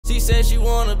She said she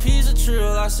want a piece of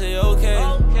trill, I say okay.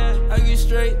 I get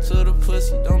straight to the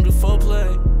pussy, don't do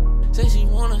foreplay. Say she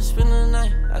wanna spend the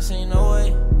night, I say no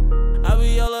way. I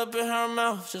be all up in her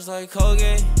mouth, just like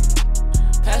Colgate.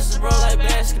 Pass the bro like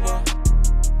basketball.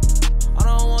 I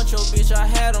don't want your bitch, I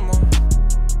had them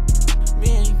on. Me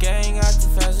and gang got the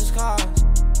fastest cars.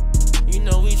 You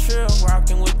know we trill,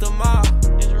 rockin' with the mob.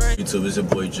 YouTube, it's your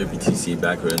boy Drippy TC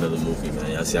back with another movie,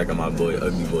 man. Y'all see I got my boy,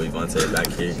 ugly boy Vontae back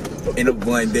here in a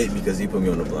blind date because he put me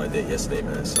on a blind date yesterday,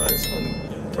 man. So I just only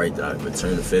right there, I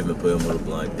returned the favor and put him on a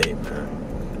blind date, man.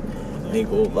 I ain't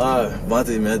gonna lie.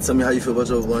 Vontae, man, tell me how you feel about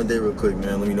your blind date real quick,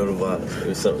 man. Let me know the vibes.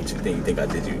 What's up? What you think? You think I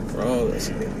did you wrong? Or you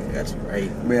think I got you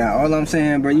right? Bro, all I'm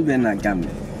saying, bro, you better not got me,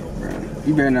 bro.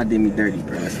 You better not did me dirty,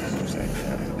 bro. That's what I'm saying,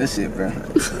 bro. That's it, bro.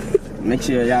 Make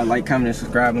sure y'all like, comment, and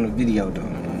subscribe on the video, though.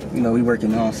 You know, we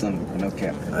working on something, bro. No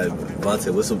cap. Alright,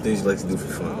 Vontae, what's some things you like to do for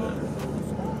fun,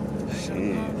 man?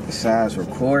 Shit, besides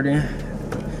recording,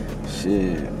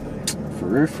 shit, for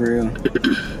real,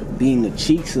 beating the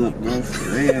cheeks up, bro,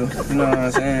 for real. You know what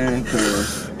I'm saying?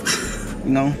 Cause,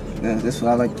 you know, that's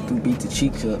what I like to do, beat the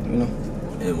cheeks up, you know.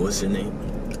 And what's your name?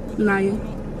 Naya.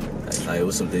 Naya,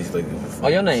 what's some things you like to do for fun? Oh,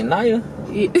 your name Naya?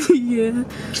 Yeah.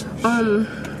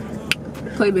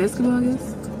 Play basketball, I guess,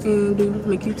 and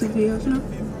make YouTube videos, you know.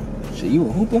 So you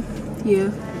a hooper? Yeah.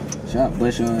 Shot,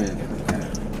 bust your head.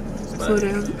 Slow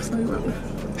down. Slow down.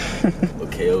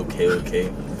 Okay.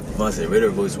 Vontae, rate her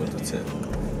voice 1 through 10.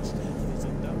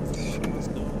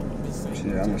 Shit,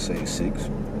 I'm gonna say 6.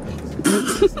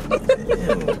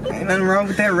 Ain't nothing wrong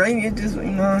with that rating. It just, you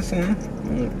know what I'm saying.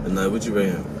 Nah, what you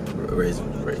rate him? Raise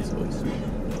voice.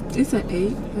 It's an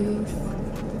 8, I guess.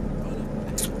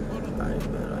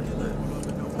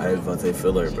 Alright, Vontae,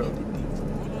 feel her, bro.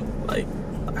 Like,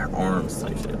 her arms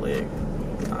type shit, leg.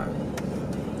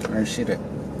 Alright, shit up.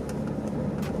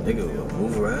 Nigga,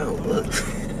 move around, look.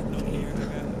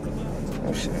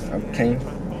 Oh shit, okay.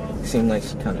 Seem like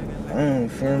she kinda,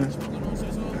 feel me?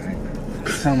 Alright.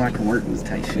 Something I can work with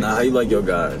type shit. Nah, how you like your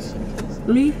guys?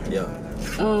 Me? Yeah.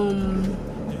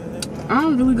 I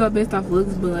don't really go based off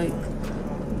looks, but like,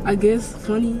 I guess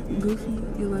funny, goofy,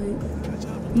 you like,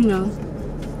 you know,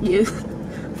 yeah,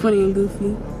 funny and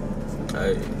goofy.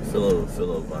 Alright, fill up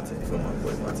Vontae, fill my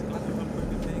boy Vontae.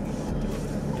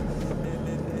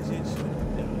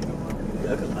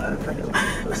 Yeah, I can lie.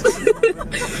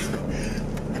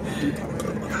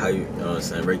 How you know what I'm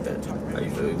saying? Rate that. How you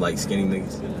feel? Like skinny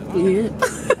niggas? Yeah,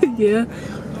 yeah,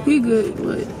 he good,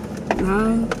 but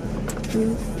 9,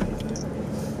 10,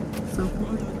 so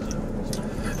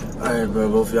far. Alright, bro,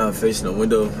 both of y'all facing the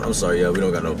window. I'm sorry, yeah, we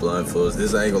don't got no blindfolds.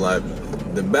 This I ain't gonna lie.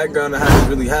 The background of how it's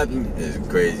really happening is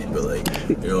crazy, but like,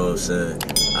 you know what I'm saying?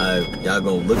 Y'all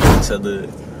gonna look at each other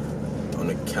on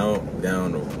the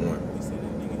countdown of 1.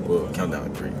 Well, countdown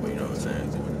of 3, but you know what I'm saying?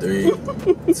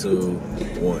 3, 2,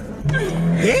 1.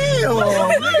 Damn,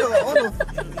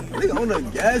 nigga on the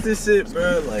gas and shit,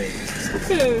 bro. Like,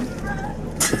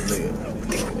 nigga.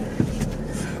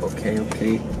 Okay.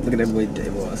 Look at that boy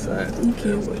Davo outside.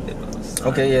 Okay.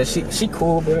 Okay, yeah, she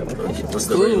cool, bro. What's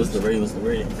the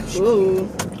rate? Cool.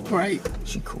 Right.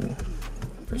 She cool.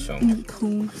 For sure.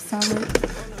 Cool, solid.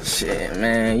 Shit,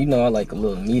 man, you know I like a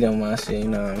little meat on my shit, you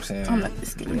know what I'm saying? I'm like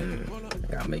this skinny.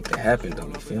 I gotta make that happen though,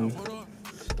 you feel me?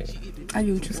 I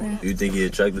get what you're saying. You think he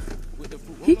attractive?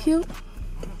 He cute.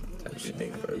 What you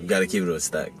think, bro? You gotta keep it on a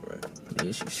stack, bro.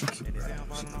 Yeah, she cute, bro.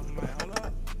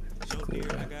 She cool,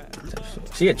 bro.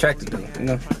 She attractive though, you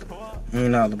know?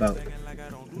 Ain't all about it.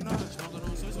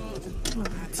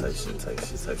 Type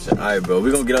shit. Alright, bro,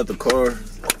 we gonna get out the car.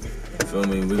 Feel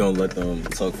me? We gonna let them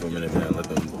talk for a minute, man. Let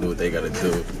them do what they gotta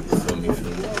do. Feel me?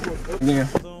 Yeah.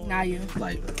 Naya.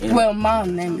 Like, well, my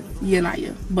name is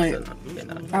Naya, but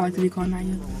I like to be called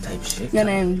Naya. Type shit. Your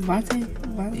name is Vontae?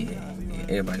 Yeah,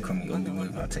 everybody call me ugly boy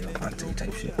Vontae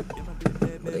type shit.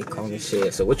 But they call me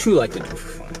shit. So what you like to do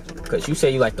for fun? Cause you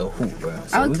say you like to hoop, bro.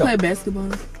 So I like to play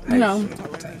basketball. You know.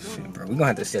 Type shit, bro. We're gonna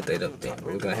have to set that up then,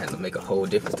 bro. We're gonna have to make a whole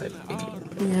different type of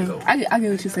video. Yeah, I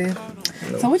get what you're saying.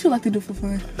 You know? So what you like to do for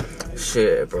fun?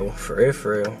 Shit, bro. For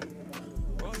real.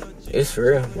 It's for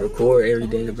real. Record every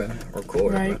day, bro.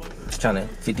 Record, right. Bro. Trying to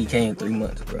 50K in 3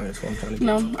 months, bro. That's what I'm trying to do.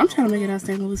 No, I'm trying to make it out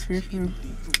St. Louis for real.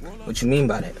 What you mean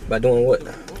by that? By doing what?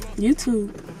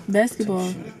 YouTube,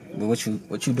 basketball. But what you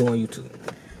do on YouTube?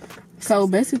 So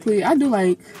basically, I do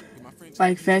like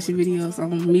fashion videos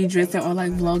on me dressing or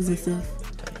like vlogs and stuff.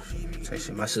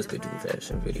 My sister do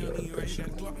fashion videos, bro. She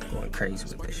going crazy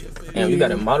with that shit. Damn, you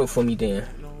got a model for me then.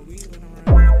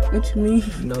 What you mean?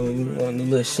 You know, you want the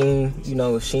little Sheen, you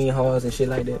know, Sheen hauls and shit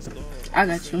like that. I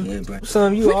got you. Yeah, bro.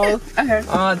 Some you all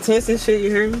tense and shit. You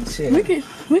hear me? Shit. We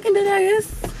can do that, I guess.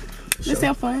 It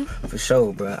sound fun. For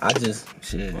sure, bro. I just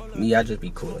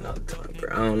be cooling all the time, bro.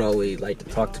 I don't always like to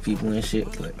talk to people and shit,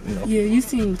 but you know. Yeah, you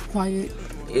seem quiet.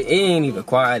 It ain't even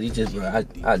quiet. It's just, bro,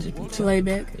 I just be chilling. Lay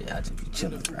back. Yeah, I just be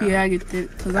chilling, bro. Yeah, I get that.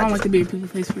 Because I don't like to be in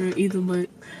people's face for real either. But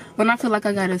when I feel like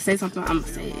I gotta say something, I'm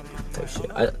gonna say it. Type shit.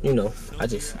 I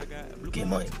just get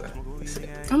money, bro. That's it.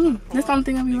 That's the only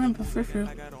thing I be running for real.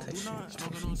 Type shit.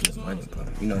 Get money, bro.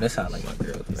 You know, that's how I like my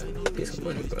girls, man. Get some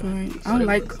money, bro. Right. I don't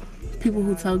like people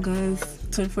who tell guns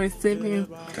 24/7.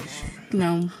 You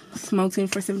know, smoke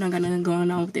 24/7. Don't got nothing going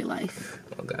on with their life.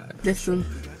 Oh God. That's the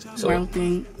wrong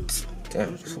thing.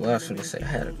 Damn, so what I was gonna say, I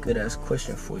had a good ass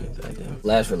question for you. Goddamn.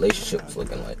 Last relationship was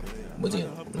looking like, was it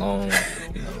long,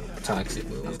 toxic?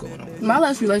 What was going on? My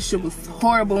last relationship was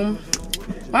horrible.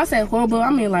 When I say horrible, I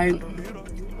mean like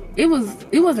it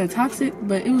wasn't toxic,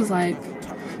 but it was like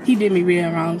he did me real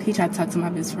wrong. He tried to talk to my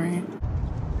best friend.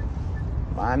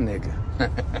 My nigga. Yeah,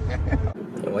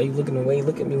 why you looking the way you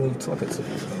look at me when you talking to me,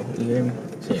 bro? You hear me?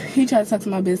 Yeah. He tried to talk to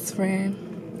my best friend.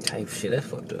 Type shit, that's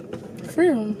fucked up. For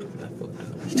real. That's fucked up.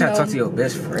 You trying to talk to your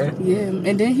best friend? Yeah,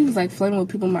 and then he was like flirting with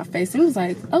people in my face. And he was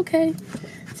like, okay.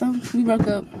 So we broke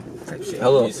up. Type shit.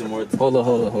 Hold on.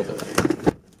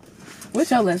 What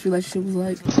your last relationship was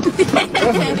like?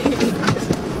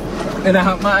 And I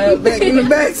hop my ass back in the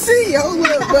back seat. Hold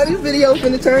up, buddy. Video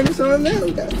finna turn this on now.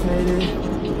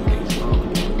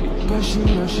 But she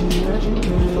know she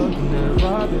educated, looking at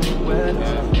Robin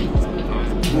Weather.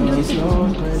 These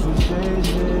long crazy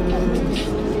faces,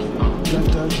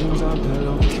 left our dreams on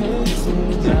pillowcases.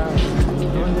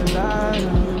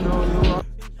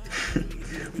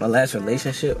 My last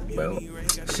relationship, bro,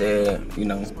 shit, you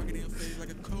know,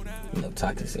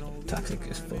 toxic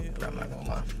as fuck, bro, I'm not gonna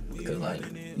lie. Because, like,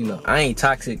 you know, I ain't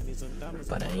toxic,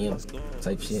 but I am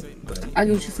type shit. But I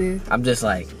get what you said. I'm just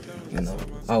like, you know,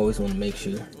 I always want to make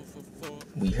sure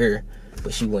we her,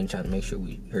 but she wasn't trying to make sure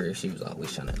we her. She was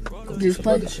always trying to go do some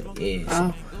other shit. Yeah,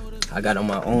 so I got on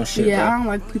my own shit. Yeah, bro. I don't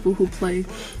like people who play.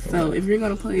 So if you're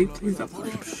gonna play, please don't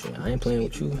play. Shit, I ain't playing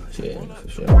with you. Shit, for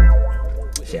sure.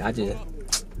 Shit, I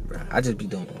just be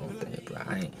doing my own thing, bro.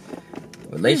 I ain't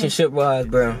relationship wise,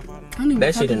 bro.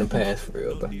 That shit in the past for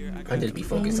real, bro. I just be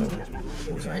focused on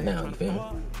what's right now. You feel me?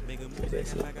 Yeah,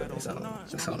 that's it, bro.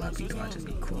 That's all I be doing. I just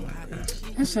be cool.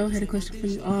 I sure had a question for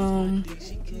you.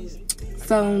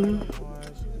 So,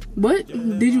 what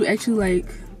did you actually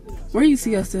like? Where do you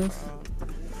see yourself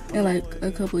in like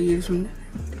a couple of years from now?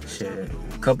 Shit,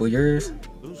 a couple years?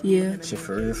 Yeah. Shit,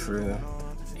 for real.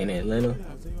 In Atlanta.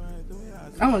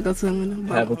 I want to go to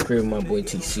Atlanta. Have a crib with my boy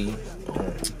TC.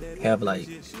 Have like,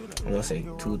 I want to say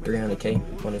 200-300K,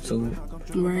 1 or 2.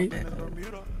 Right. And,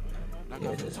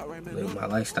 yeah, just live my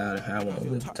lifestyle and how I want to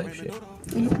live type shit.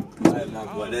 Alright, my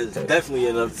boy, that's definitely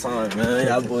enough time, man.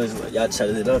 Y'all boys, like, y'all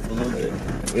chatted it up a little bit.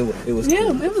 It was yeah,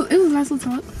 cool. it was nice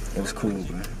little talk. It was cool,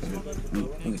 bro.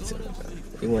 We was chilling, bro.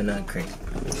 It wasn't nothing crazy.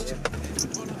 It was chilling.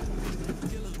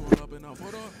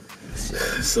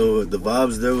 So the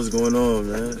vibes there was going on,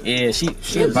 man. Yeah, she a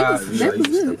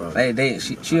vibe. Hey,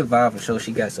 she a vibe for sure.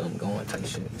 She got something going type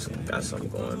shit. So Got something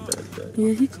going.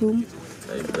 Yeah, he cool.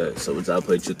 Hey, bet. So what's y'all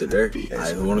play truth or dare?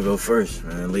 Alright, who wanna go first,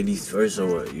 man? Ladies first or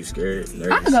what? You scared?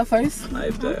 Nervous? I can go first. I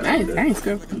ain't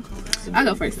scared. I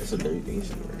go first. That's a dirty thing.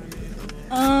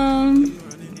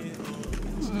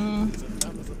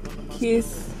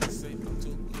 Kiss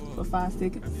for 5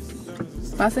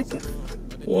 seconds. 5 seconds?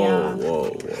 Whoa.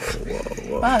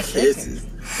 5 seconds.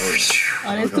 Kisses.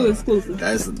 Oh, that's too exclusive.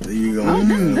 That's you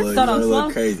gonna start off slow.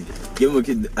 look crazy. Give him a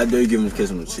kiss. I dare you give him a kiss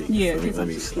on the cheek. Yeah, Let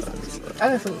me slide.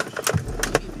 I got some.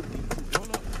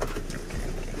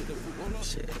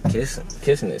 shit,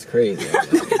 kissing is crazy.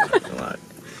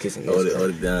 Kissing is crazy.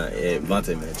 Hold it down. Yeah,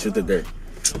 Vontae, man. Truth or dare?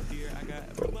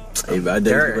 Hey, but I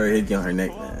dare you to hit you on her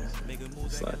neck, man.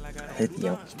 Slide. Hit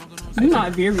you. You're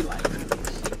not very like.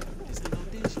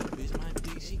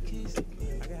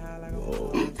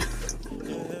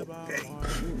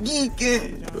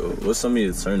 Bro, what's some of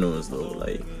your turn-ons though?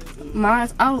 Like Mine,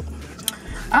 I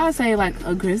would say like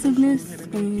aggressiveness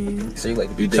and So you like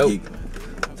you choke think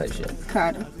type shit.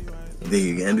 kinda, you think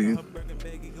you can handle you?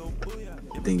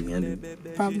 You think you can handle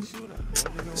you? probably.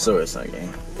 Sorry, it's not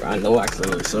game. Bro, I know I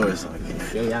can. Sorry, it's not game.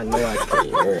 Feel me? I know I can.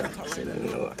 Yeah, I said I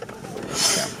know I can.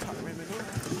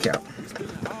 Count.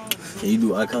 Can you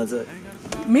do eye contact?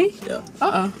 Me? Yeah.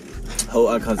 Hold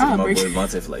eye contact with my boy break.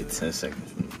 Vontae for like 10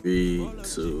 seconds. 3,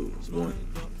 2, 1.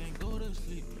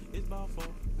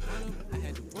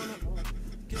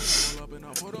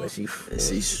 But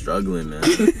She's struggling, man.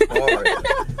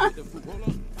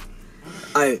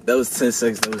 Alright, that was 10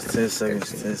 seconds. 10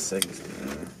 seconds,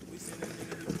 man.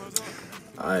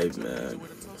 Alright, man.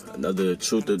 Another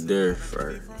truth or dare for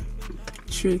her.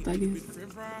 truth, I guess.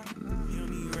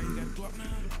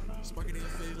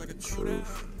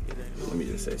 Truth. Let me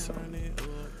just say something.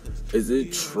 Is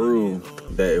it true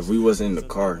that if we wasn't in the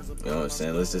car, you know what I'm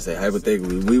saying? Let's just say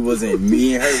hypothetically, me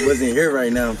and her wasn't here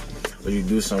right now, but you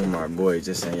do something with my boy,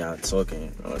 just saying y'all talking, you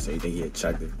know what I'm saying? You think he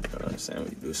attractive, you know what I'm saying? When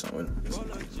you do something with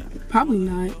him. Probably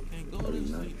not. Probably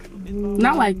not.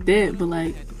 Not like that, but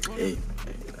like. Hey,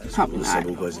 probably not.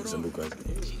 Simple question.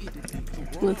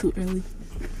 A little too early.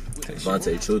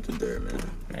 Devontae, truth or dare, man?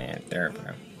 Man, there,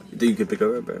 bro. You think you can pick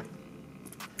her up, bro?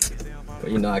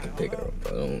 But you know I can pick her up,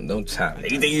 bro. Don't chop me.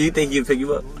 You think he can pick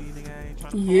you up?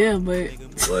 Yeah, but.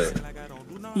 What?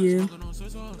 Yeah.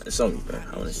 Show me, bro.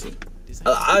 I want to see.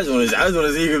 I just want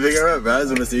to see you can pick her up, bro. I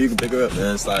just want to see you can pick her up,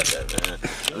 man. Slide that, man.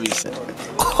 Let me see.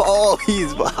 Oh,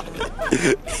 he's wild.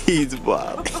 He's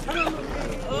wild.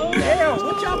 Damn,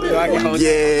 what y'all doing?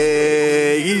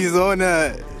 Yeah, he's on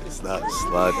that.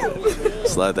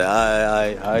 Slide that.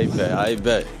 I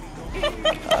bet.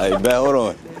 Hold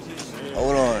on.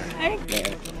 Man,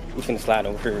 we finna slide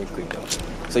over here real quick, though.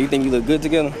 So you think we look good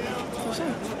together? For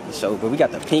sure. So, but we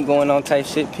got the pink going on type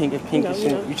shit, pink and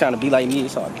shit. You trying to be like me?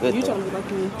 It's all good. You trying to be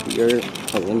like me? You heard?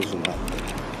 Hold on, let me zoom out.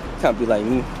 You trying to be like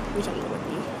me? You trying to be like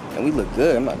me? And we look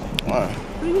good. I'm not gonna lie.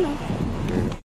 You know.